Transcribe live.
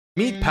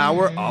Meet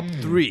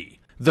PowerUp 3,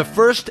 the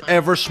first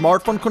ever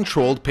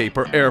smartphone-controlled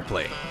paper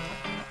airplane.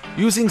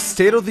 Using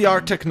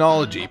state-of-the-art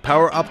technology,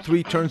 PowerUp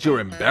 3 turns your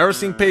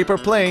embarrassing paper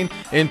plane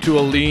into a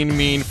lean,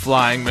 mean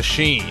flying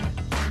machine.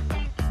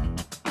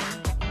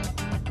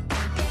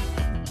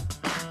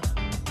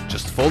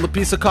 Just fold a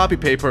piece of copy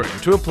paper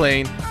into a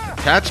plane,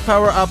 attach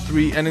PowerUp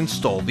 3 and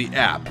install the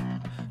app.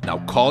 Now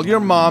call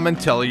your mom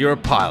and tell her you're a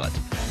pilot,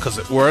 cause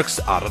it works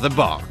out of the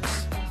box.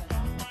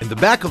 In the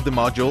back of the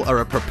module are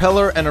a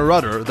propeller and a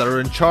rudder that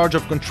are in charge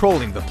of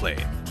controlling the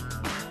plane.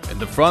 In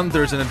the front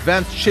there's an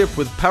advanced chip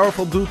with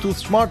powerful Bluetooth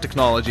smart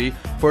technology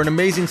for an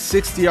amazing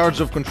 60 yards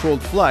of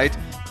controlled flight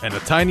and a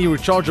tiny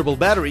rechargeable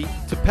battery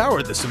to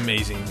power this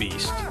amazing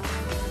beast.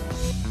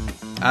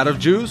 Out of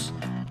juice?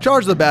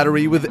 Charge the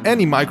battery with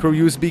any micro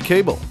USB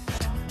cable.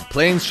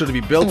 Planes should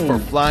be built for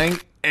flying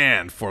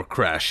and for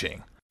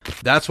crashing.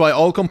 That's why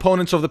all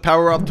components of the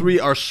PowerUp 3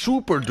 are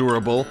super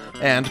durable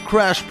and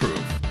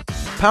crash-proof.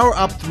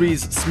 PowerUp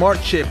 3's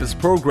smart chip is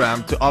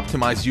programmed to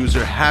optimize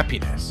user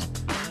happiness.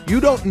 You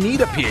don't need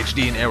a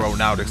PhD in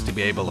aeronautics to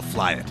be able to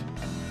fly it.